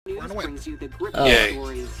News brings you the grip Yay.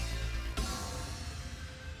 story.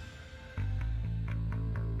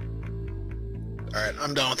 Alright,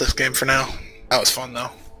 I'm done with this game for now. That was fun though.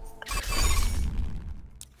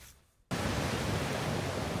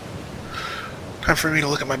 Time for me to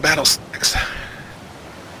look at my battle stacks.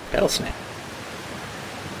 Battle snack.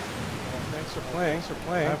 Thanks for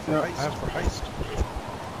playing. I have for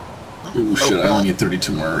heist. Ooh, shit, I only need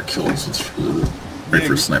 32 more kills. It's right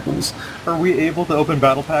for snipers. Are we able to open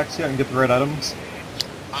battle packs yet and get the right items?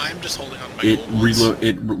 I'm just holding on to my It gold ones.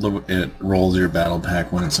 it rolls your battle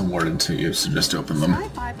pack when it's awarded to you, so just open them.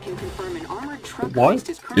 What?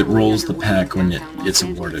 It rolls the pack when it's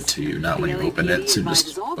awarded to you, not when you open it, so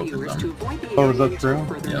just open them. Oh, is that true?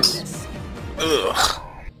 Yes. Ugh.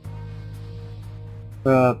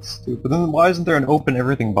 That's stupid. Then why isn't there an open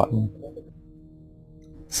everything button?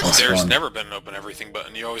 Sounds There's fun. never been an open everything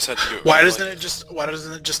button. You always had to do it. Why manually.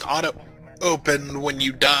 doesn't it just auto open when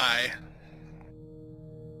you die?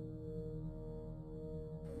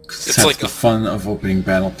 It's like like the a- fun of opening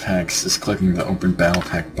battle packs is clicking the open battle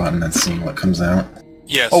pack button and seeing what comes out.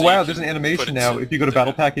 Yeah, Oh so wow, you there's an can put animation it now. to- If you go to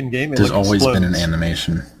battle pack in game, it There's like, always been an explodes.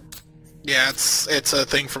 animation. Yeah, it's a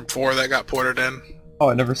thing from 4 that got ported in. Oh,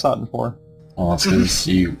 I never saw it in 4. Well, that's because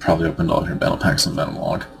you probably opened all of your battle packs in battle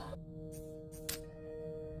log.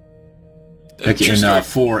 Like True in story.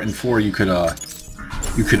 4 you could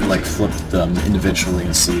like flip them individually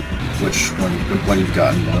and see what you've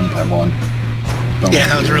gotten one by one. But Yeah,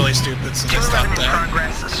 that was really stupid, so they stopped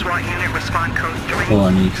that. SWAT unit respond code 3. Hold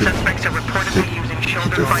on, you could Suspects are reportedly using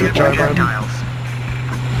shoulder the fire flip projectiles.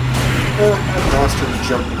 I've mastered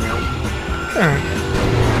jumping out.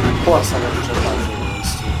 Plus, I never jump out of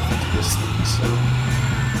these things, so...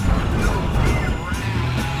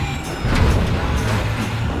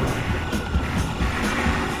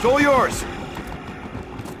 It's all yours.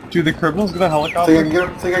 Do the criminals get a Think I helicopter? can get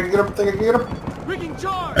him, think I can get him, think I can get him! Rigging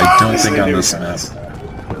charge. I don't Yes, think they on do. this map.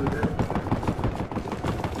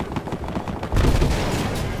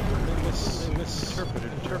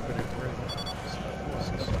 Misinterpreted.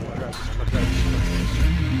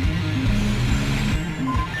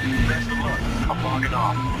 I'm logging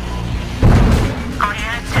off. All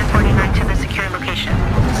units 1049 to the secure location.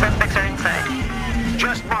 Suspects are inside.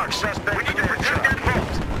 Just mark suspect. We need to protect that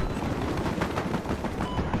vault.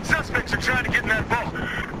 Suspects are trying to get in that vault.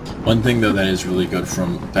 One thing though that is really good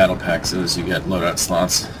from battle packs is you get loadout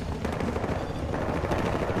slots.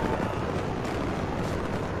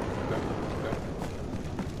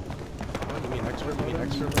 You mean extra?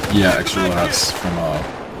 Yeah, extra loadouts from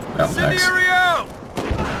battle packs. Scenario!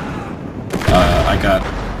 I got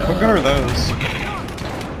What good are those?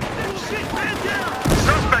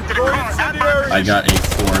 Suspect in a car. I got a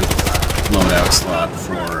 4th loadout slot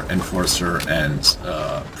for Enforcer and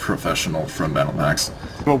Professional from battle packs.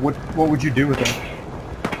 But what would you do with it?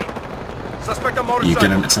 Suspect on You motorcycle.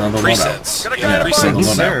 get it's another Presets. loadout. Yeah, Yeah, presets. single Who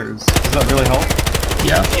loadout. cares? Does that really help?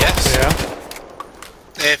 Yeah. Yes.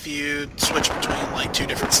 If you switch between like 2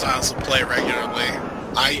 different styles of play regularly,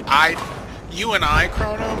 you and I,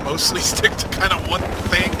 Chrono, mostly stick to kind of one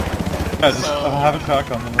thing. Yeah, just So- have a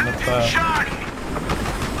shotgun and then it's Shot!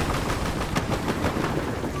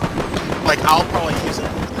 Like, I'll probably use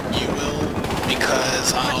it more than you will,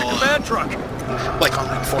 because I'll, Command truck. like on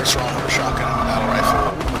the Enforcer, I'll have a shotgun and a battle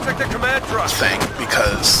rifle Check the command truck. thing,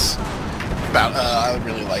 because I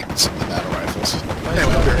really like some of the battle rifles.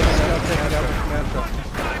 Anyway, I'll be right back.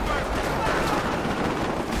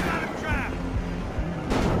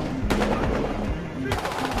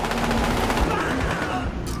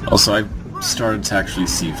 Also, I started to actually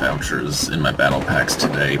see vouchers in my battle packs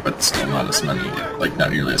today, but still not as many, like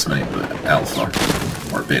not nearly as many, but alpha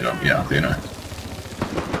or beta. Yeah, beta.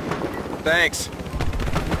 Thanks.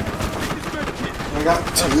 I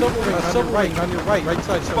got 2. On your right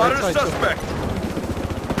side. Spotted a suspect.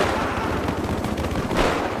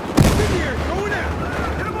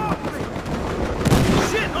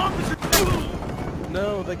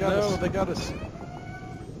 No, they got us.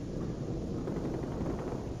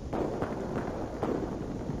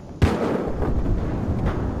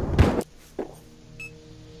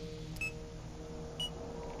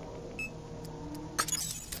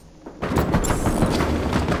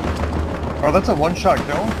 Oh, that's a one-shot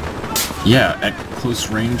kill? Yeah, at close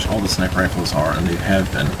range, all the sniper rifles are, and they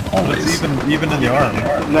have been always. It's even in the arm.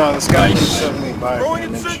 No, this guy Nice. was 75 Throwing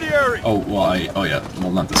damage. incendiary. Oh well,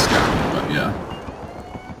 well not this guy, but yeah.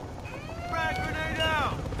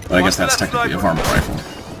 But I guess that's technically a varmint rifle,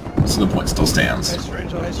 so the point still stands. Nice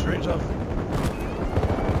range off.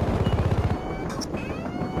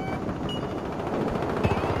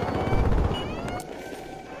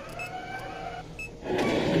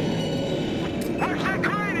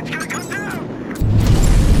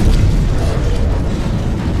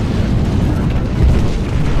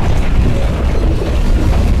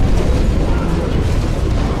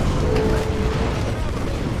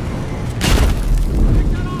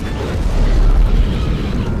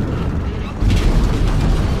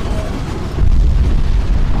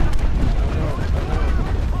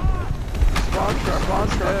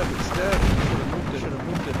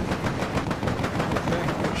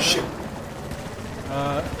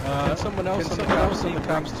 someone else on the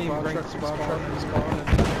cops team bring truck spawn?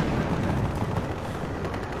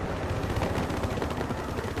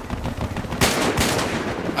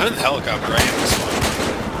 I'm in the helicopter, I am this one.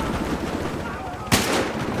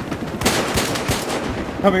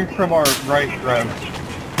 Coming from our right, Rev.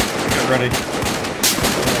 Get ready.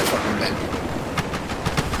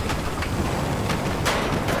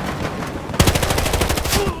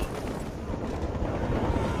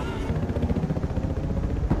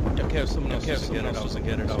 Okay, someone else doesn't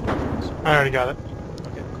get it. I already got it.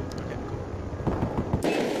 Okay, cool.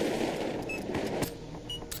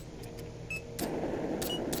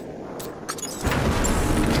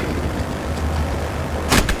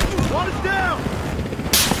 One is down!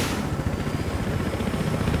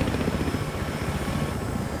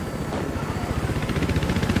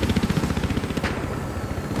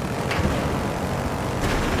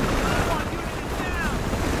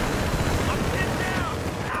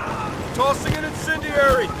 Tossing an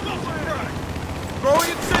incendiary! Throwing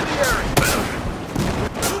incendiary!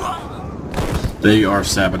 They are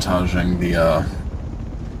sabotaging the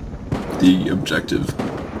objective.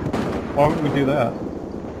 Why would we do that?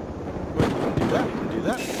 Wait, you can do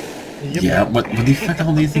that? Yeah, what the fuck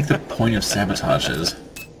do you think the point of sabotage is?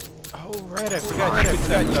 Oh, right, I forgot you could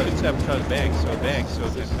sabotage banks, so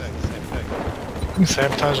this thing, same thing. You can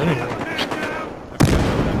sabotage anything. I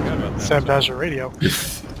forgot about that. Sabotage a radio.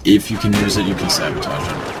 If you can use it, you can sabotage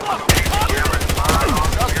it.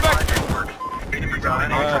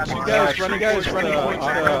 Two guys running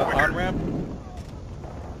on-ramp.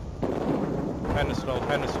 Kinda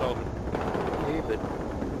stalled. David.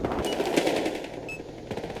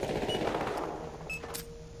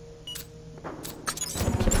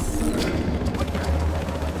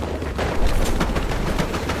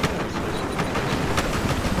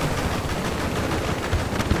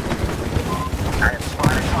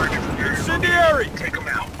 Incendiary! Take him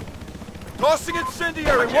out. Tossing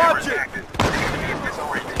incendiary, watch it!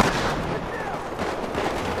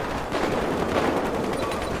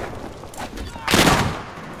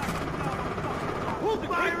 Hold the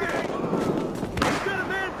fire! He's got a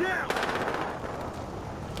man down!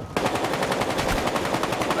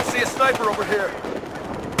 I see a sniper over here.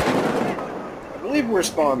 I believe we're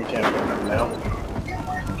spawn camping them now.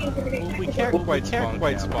 Well, we can't quite spawn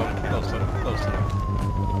close enough.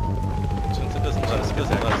 Since it doesn't let us get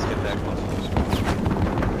that close.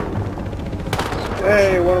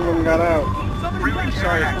 Hey, one of them got out. We're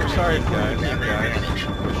sorry, guys.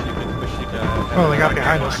 Wish you could. Oh, they got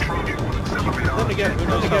behind us. Then again, who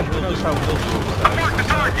knows how we'll do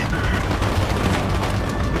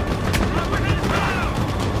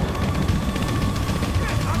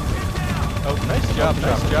Oh, nice job,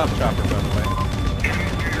 Chopper, by the way.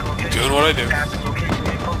 Doing what I do.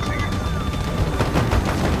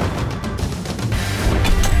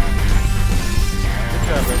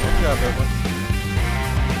 Good job, everyone.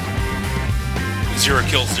 0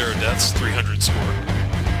 kills, 0 deaths, 300 score.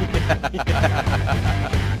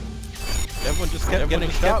 Everyone just kept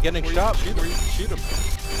getting shot. Shoot them.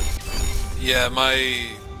 Yeah,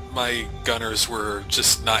 my gunners were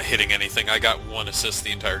just not hitting anything. I got 1 assist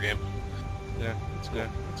the entire game. Yeah, it's good.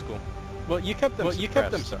 It's cool. Well, you kept them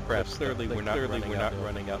suppressed. Clearly, we're not running out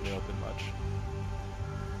in the open much.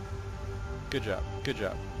 Good job.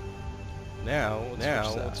 Now,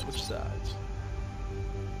 let's switch sides.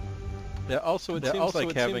 Yeah, also, it seems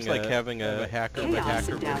like having a hacker really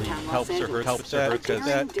helps or hurts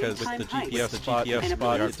that, because with the GPS spot,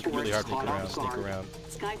 it's really hard to sneak around.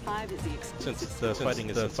 Since the fighting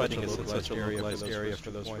is in such a localized area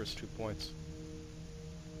for those first 2 points.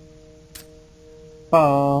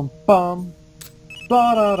 Bum bum.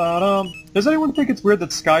 Ba-da-da-dum. Does anyone think it's weird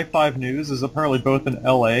that Sky 5 News is apparently both in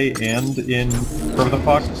LA and in where the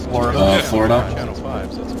fuck? Florida? Florida? Channel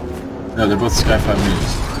 5, so that's cool. No, they're both Sky 5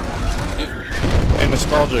 News. Hey,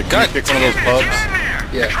 Nostalgia, can you pick one of those pubs?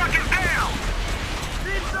 Yeah.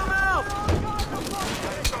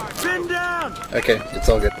 Pin down! Okay, it's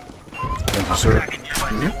all good. Thank you, sir.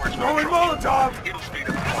 Throwing Molotov!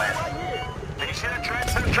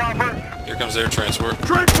 Here comes air transport.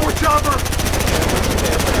 Transport chopper!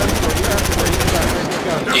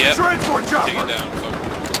 Yeah. Transport Take it chopper! down.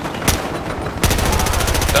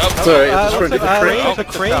 Sorry, The crane took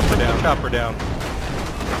the chopper down.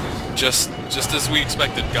 Just as we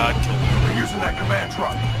expected, God killed him. They're using that command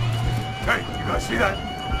truck. Hey, you guys see that?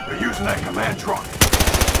 They're using that command truck.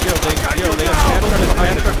 They have the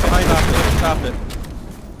command truck behind us. Stop it.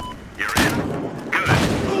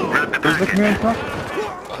 Where's the command truck?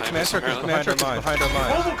 Behind us, apparently. Command truck is behind our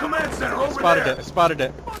lines. Mobile command center over there. Spotted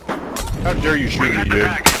it. How dare you shoot me, dude?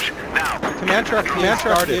 Command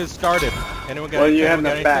truck is started. Anyone got? Well, you have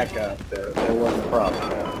anyone the got anything? backup there. There wasn't a problem.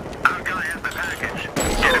 Our guy has the package.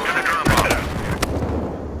 Get him to the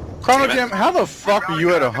drop-off. Chrono Jam, how the fuck are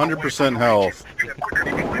you at 100% health?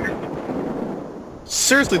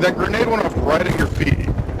 Seriously, that grenade went off right at your feet.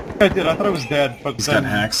 I did. I thought I was dead, but He's then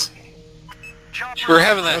got hacks. We're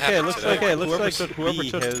having that Okay, happen looks today. like whoever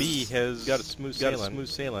took B has got a smooth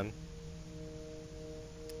sailing.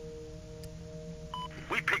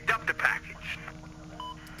 We picked up the package.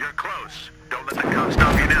 You're close. Don't let the cops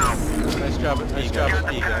stop you now. Nice job at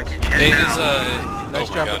B, guys. Hey, is, Nice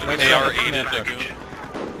oh job, my god, nice an job, AR-8 in Commander. Lagoon.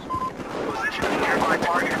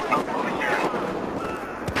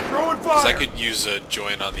 Throwing Because I fire! could use a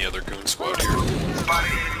join on the other goon squad here.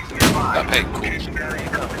 Hey, cool.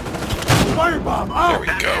 Firebomb There out! we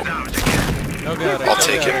go. No good. I'll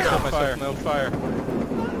take it. No fire. No fire.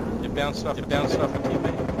 It bounced off a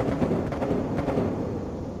teammate.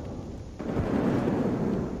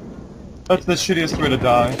 that's the shittiest way to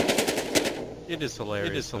die. It is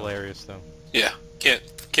hilarious though. Yeah, can't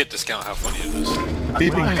discount how funny it is.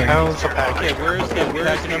 Beeping thing. Okay, where is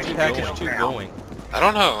package 2 going? I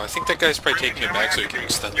don't know, I think that guy's probably taking it back so he can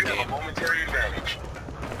extend the game.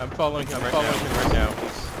 I'm following him right now.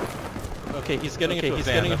 He's getting into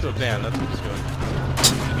a van. That's what he's doing.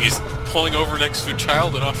 He's pulling over next to a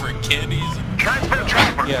child and offering candies.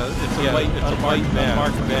 Yeah, it's a white van.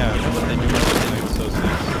 Marked van. You know what they do with those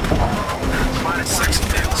things? Sexy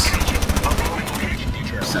things.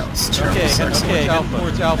 Sounds terrible. Okay, Sexy. head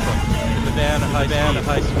towards Alpha. In the van,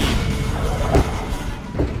 high speed.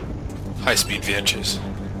 High-speed van chase.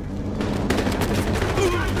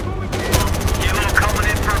 Coming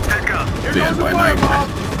in for a pickup. Van by night.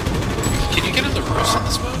 Can you get in the roofs on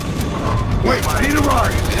this mode? Wait, I need a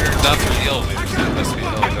ride! Not through the elevators, that has to be the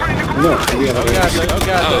elevator. No, we have Oh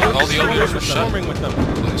god, Oh, all the elevators were shut. swarming with them.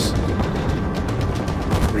 Nice.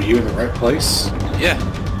 Were you in the right place? Yeah.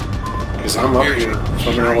 Because I'm up here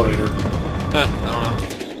from an elevator. I don't know.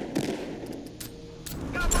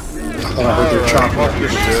 I thought I heard your chop Fuck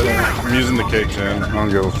this shit. I'm using the K-10. I don't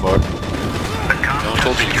give a fuck. No one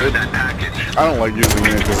told you you could. I don't like using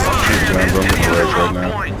it because I'm shooting guns. I'm just wrecked right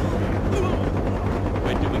now.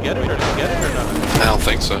 Wait, did we get it or not? I don't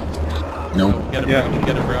think so. Nope. Get it, Yeah.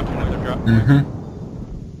 get it, drop, another drop. Mm-hmm.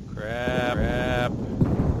 Crap.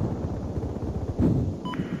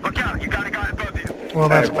 Look out, you got a guy above you. Well,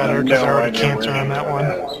 that's better, because I already cancer on that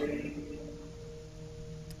one.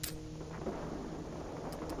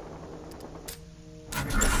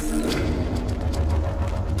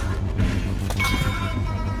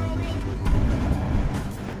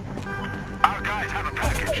 Our guys have a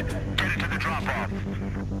package. Get it to the drop-off.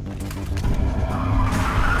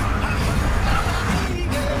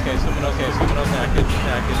 Okay, someone else package.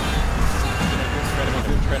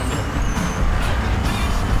 Try to move.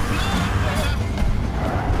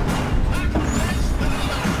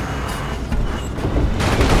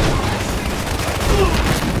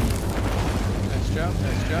 Nice job.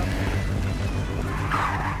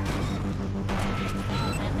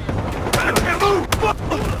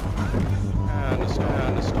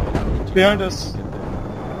 It's behind us.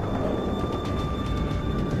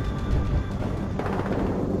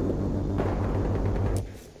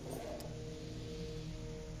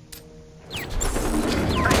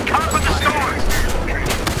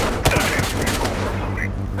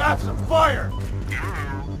 Have some fire!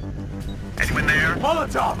 Anyone there?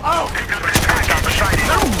 Molotov, out! Pick up this package beside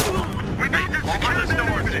you. We need to secure the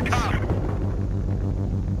stores. Come.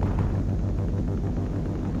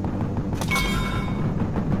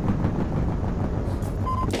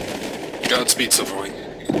 Godspeed, Silverwing.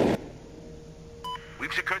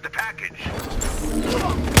 We've secured the package.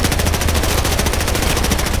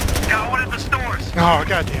 Got one at the stores. Oh,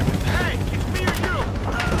 god damn it. Hey, it's me or you?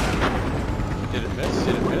 Did it miss?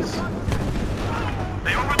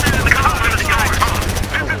 They overran the cops in the stores.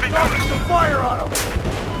 Starting some fire on them!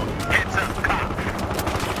 Heads up, cop.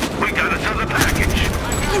 We got another package.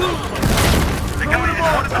 The guy is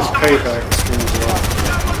one of the stores. Payback screens off.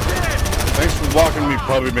 Thanks for blocking me,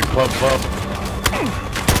 Puppy McClub.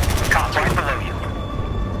 Cop right below you.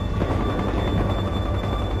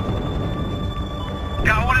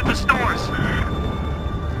 Got one at the stores.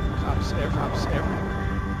 Cops everywhere.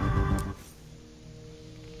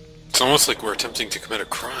 It's almost like we're attempting to commit a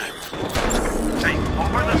crime. Hey,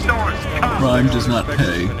 over the stores. Cop. Crime does not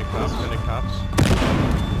pay. Cops.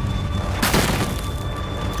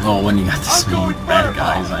 Well, when you got this many bad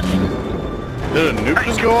guys, I mean... Did a nuke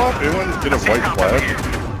just go off? It went did a white flag.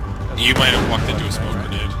 You might have walked into a smoke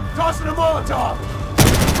grenade. Tossing a Molotov!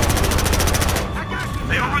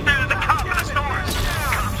 They overran the cop in the stores.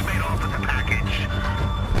 Cops made off with the package.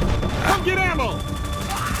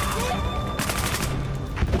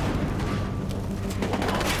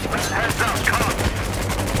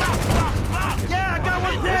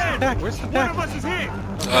 pack.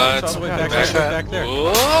 It's all the way back there.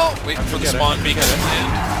 Whoa! Waiting for the spawn beacon to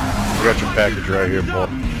land. I got your package right here, Paul.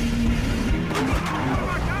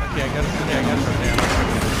 Okay, I got it now.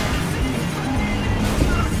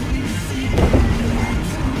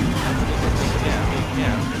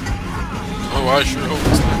 Oh, I sure hope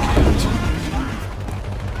it's not camped.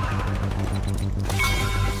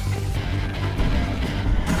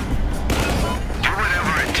 Do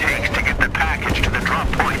whatever it takes to get the package to the drop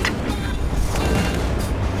point.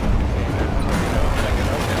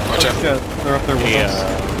 Watch out. Yeah, they're up there with us.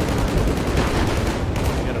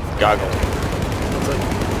 Goggle.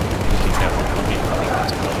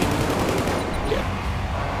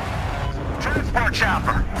 Transport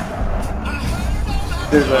chopper.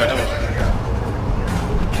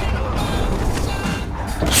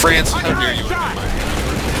 France, how dare you?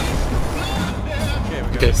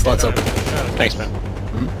 Okay, slots open. Thanks, man.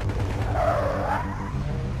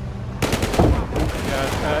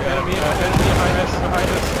 Enemy behind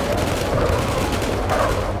us.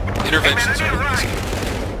 Interventions are Right.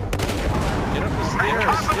 Get up the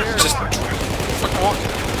stairs. just fucking walk.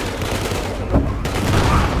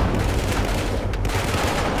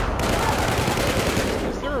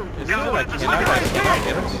 Is there like, can I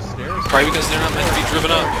get up these stairs? Probably because they're not meant to be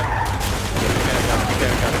driven up. Okay,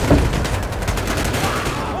 I got it.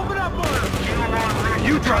 Open up on him.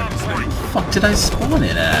 You drive this thing. The fuck did I spawn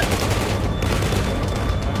in at?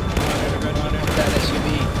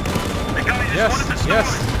 The guy just Yes, wanted the yes.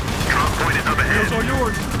 stone. Drop point is up ahead. Those are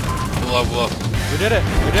yours. Whoa. We did it.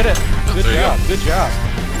 Good there you job. go. Good job.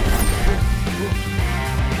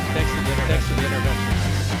 Thanks to the intervention.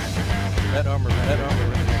 That armor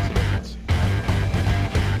really makes a difference.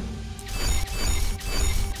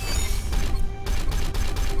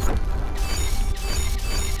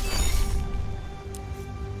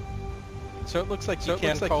 So it looks like you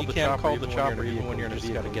can call the chopper even when you're in a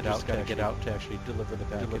vehicle. You just gotta get out to actually deliver the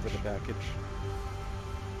package.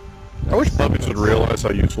 I wish puppies would realize how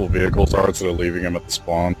useful vehicles are instead of leaving them at the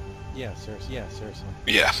spawn. Yeah, seriously.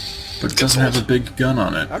 Yeah. But it doesn't have a big gun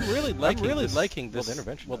on it. I'm really liking this.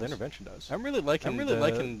 Well, the intervention does. I'm really liking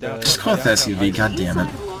the Just call it the SUV, goddammit.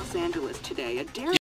 Los Angeles today, a